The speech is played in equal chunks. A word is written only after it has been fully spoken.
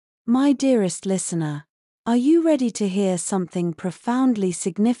My dearest listener, are you ready to hear something profoundly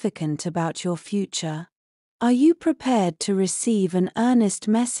significant about your future? Are you prepared to receive an earnest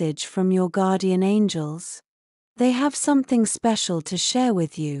message from your guardian angels? They have something special to share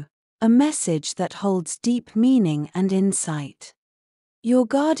with you, a message that holds deep meaning and insight. Your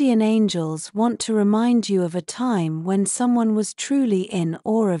guardian angels want to remind you of a time when someone was truly in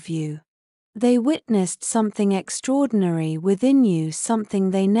awe of you. They witnessed something extraordinary within you,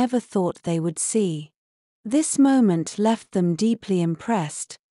 something they never thought they would see. This moment left them deeply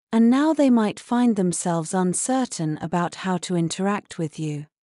impressed, and now they might find themselves uncertain about how to interact with you.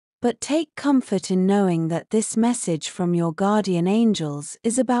 But take comfort in knowing that this message from your guardian angels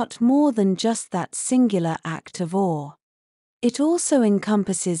is about more than just that singular act of awe. It also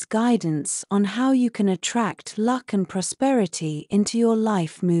encompasses guidance on how you can attract luck and prosperity into your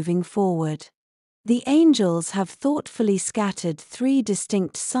life moving forward. The angels have thoughtfully scattered 3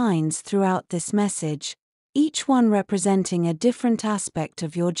 distinct signs throughout this message, each one representing a different aspect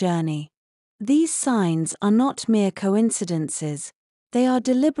of your journey. These signs are not mere coincidences, they are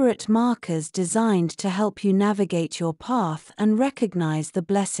deliberate markers designed to help you navigate your path and recognize the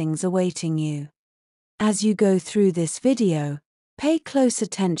blessings awaiting you. As you go through this video, pay close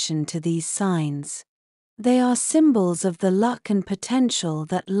attention to these signs. They are symbols of the luck and potential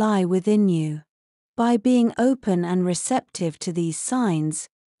that lie within you. By being open and receptive to these signs,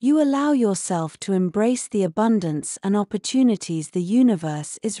 you allow yourself to embrace the abundance and opportunities the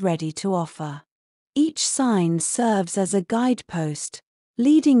universe is ready to offer. Each sign serves as a guidepost,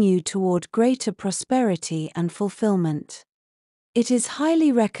 leading you toward greater prosperity and fulfillment. It is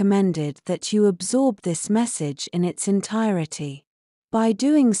highly recommended that you absorb this message in its entirety. By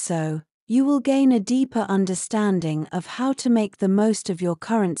doing so, you will gain a deeper understanding of how to make the most of your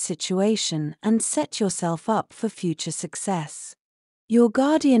current situation and set yourself up for future success. Your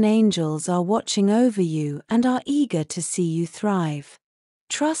guardian angels are watching over you and are eager to see you thrive.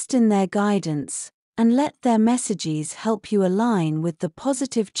 Trust in their guidance, and let their messages help you align with the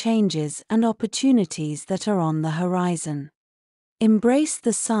positive changes and opportunities that are on the horizon. Embrace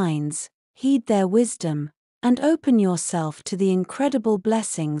the signs, heed their wisdom, and open yourself to the incredible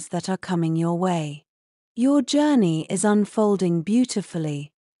blessings that are coming your way. Your journey is unfolding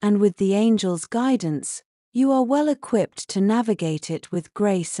beautifully, and with the angels' guidance, you are well equipped to navigate it with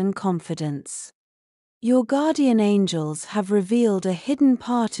grace and confidence. Your guardian angels have revealed a hidden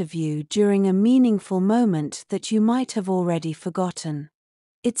part of you during a meaningful moment that you might have already forgotten.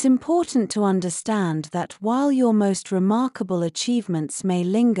 It's important to understand that while your most remarkable achievements may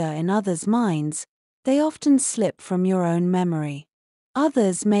linger in others' minds, they often slip from your own memory.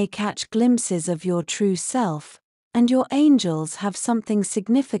 Others may catch glimpses of your true self, and your angels have something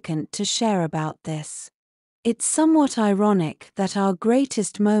significant to share about this. It's somewhat ironic that our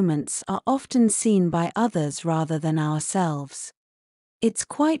greatest moments are often seen by others rather than ourselves. It's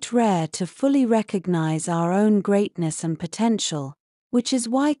quite rare to fully recognize our own greatness and potential, which is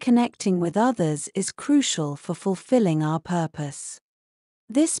why connecting with others is crucial for fulfilling our purpose.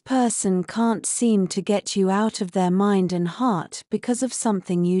 This person can't seem to get you out of their mind and heart because of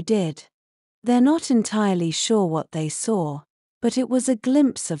something you did. They're not entirely sure what they saw, but it was a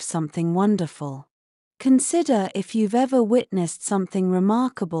glimpse of something wonderful. Consider if you've ever witnessed something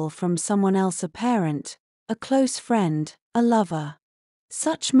remarkable from someone else: a parent, a close friend, a lover.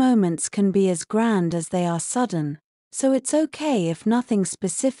 Such moments can be as grand as they are sudden, so it's okay if nothing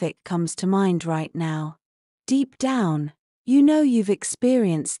specific comes to mind right now. Deep down, you know you've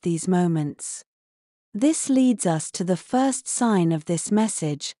experienced these moments. This leads us to the first sign of this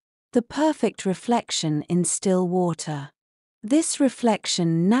message, the perfect reflection in still water. This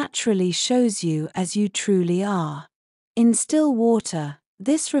reflection naturally shows you as you truly are. In still water,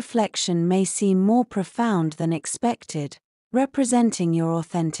 this reflection may seem more profound than expected, representing your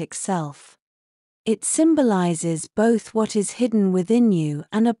authentic self. It symbolizes both what is hidden within you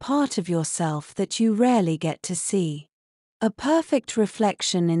and a part of yourself that you rarely get to see. A perfect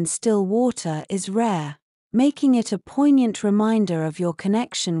reflection in still water is rare, making it a poignant reminder of your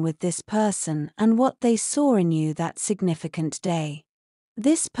connection with this person and what they saw in you that significant day.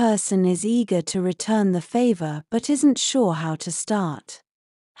 This person is eager to return the favor but isn't sure how to start.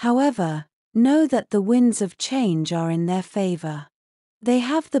 However, know that the winds of change are in their favor. They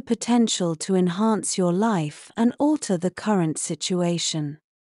have the potential to enhance your life and alter the current situation.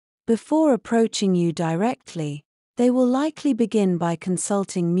 Before approaching you directly, they will likely begin by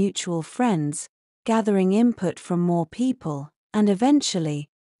consulting mutual friends, gathering input from more people, and eventually,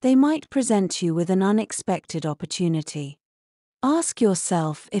 they might present you with an unexpected opportunity. Ask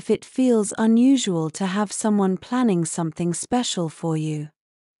yourself if it feels unusual to have someone planning something special for you.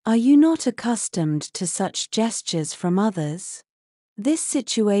 Are you not accustomed to such gestures from others? This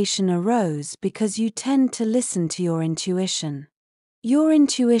situation arose because you tend to listen to your intuition. Your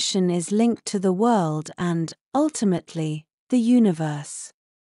intuition is linked to the world and, ultimately, the universe.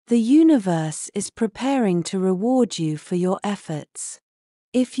 The universe is preparing to reward you for your efforts.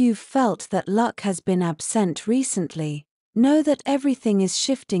 If you've felt that luck has been absent recently, know that everything is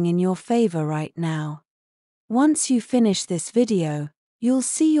shifting in your favor right now. Once you finish this video, you'll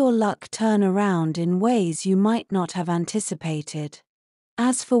see your luck turn around in ways you might not have anticipated.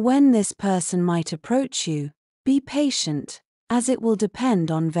 As for when this person might approach you, be patient, as it will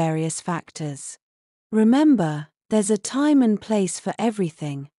depend on various factors. Remember, there's a time and place for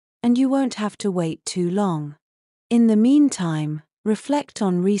everything, and you won't have to wait too long. In the meantime, reflect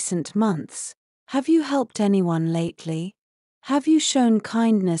on recent months. Have you helped anyone lately? Have you shown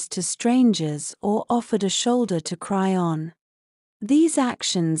kindness to strangers or offered a shoulder to cry on? These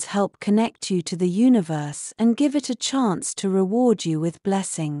actions help connect you to the universe and give it a chance to reward you with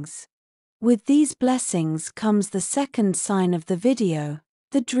blessings. With these blessings comes the second sign of the video,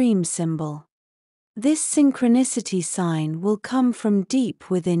 the dream symbol. This synchronicity sign will come from deep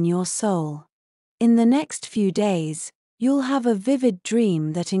within your soul. In the next few days, you'll have a vivid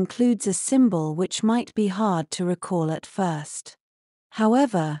dream that includes a symbol which might be hard to recall at first.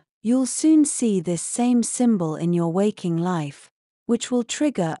 However, you'll soon see this same symbol in your waking life, which will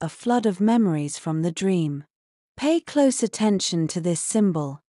trigger a flood of memories from the dream. Pay close attention to this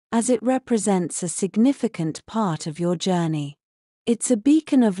symbol, as it represents a significant part of your journey. It's a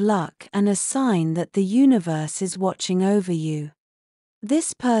beacon of luck and a sign that the universe is watching over you.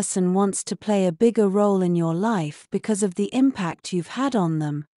 This person wants to play a bigger role in your life because of the impact you've had on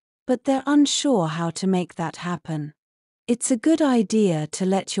them, but they're unsure how to make that happen. It's a good idea to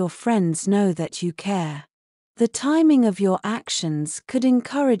let your friends know that you care. The timing of your actions could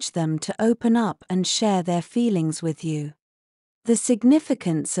encourage them to open up and share their feelings with you. The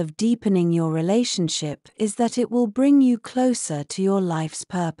significance of deepening your relationship is that it will bring you closer to your life's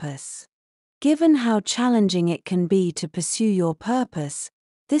purpose. Given how challenging it can be to pursue your purpose,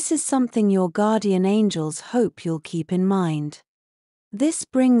 this is something your guardian angels hope you'll keep in mind. This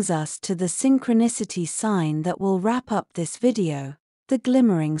brings us to the synchronicity sign that will wrap up this video, the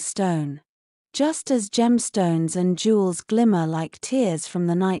glimmering stone. Just as gemstones and jewels glimmer like tears from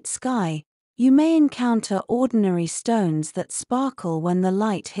the night sky, you may encounter ordinary stones that sparkle when the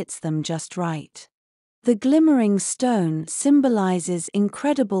light hits them just right. The glimmering stone symbolizes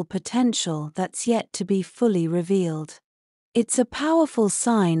incredible potential that's yet to be fully revealed. It's a powerful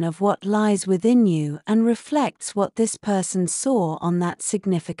sign of what lies within you and reflects what this person saw on that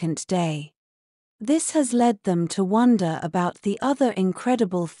significant day. This has led them to wonder about the other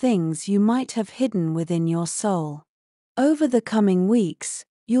incredible things you might have hidden within your soul. Over the coming weeks,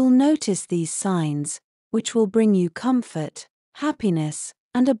 you'll notice these signs, which will bring you comfort, happiness,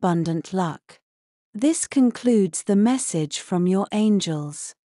 and abundant luck. This concludes the message from your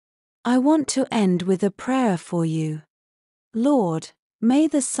angels. I want to end with a prayer for you. Lord, may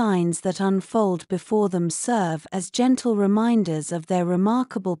the signs that unfold before them serve as gentle reminders of their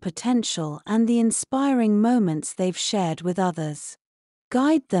remarkable potential and the inspiring moments they've shared with others.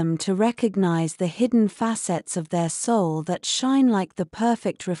 Guide them to recognize the hidden facets of their soul that shine like the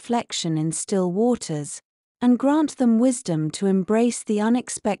perfect reflection in still waters, and grant them wisdom to embrace the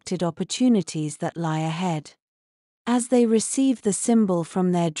unexpected opportunities that lie ahead. As they receive the symbol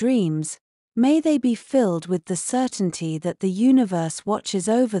from their dreams, may they be filled with the certainty that the universe watches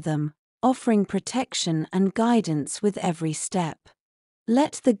over them, offering protection and guidance with every step.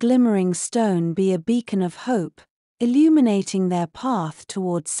 Let the glimmering stone be a beacon of hope, illuminating their path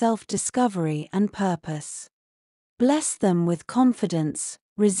towards self-discovery and purpose. Bless them with confidence,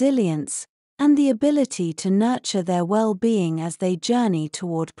 resilience, and the ability to nurture their well-being as they journey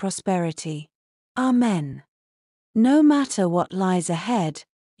toward prosperity. Amen. No matter what lies ahead,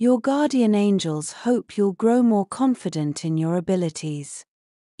 your guardian angels hope you'll grow more confident in your abilities.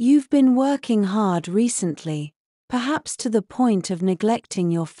 You've been working hard recently, perhaps to the point of neglecting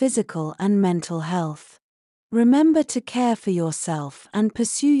your physical and mental health. Remember to care for yourself and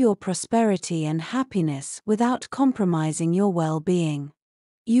pursue your prosperity and happiness without compromising your well-being.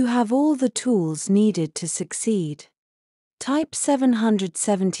 You have all the tools needed to succeed. Type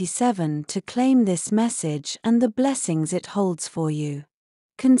 777 to claim this message and the blessings it holds for you.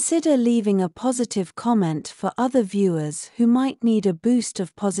 Consider leaving a positive comment for other viewers who might need a boost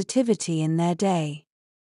of positivity in their day.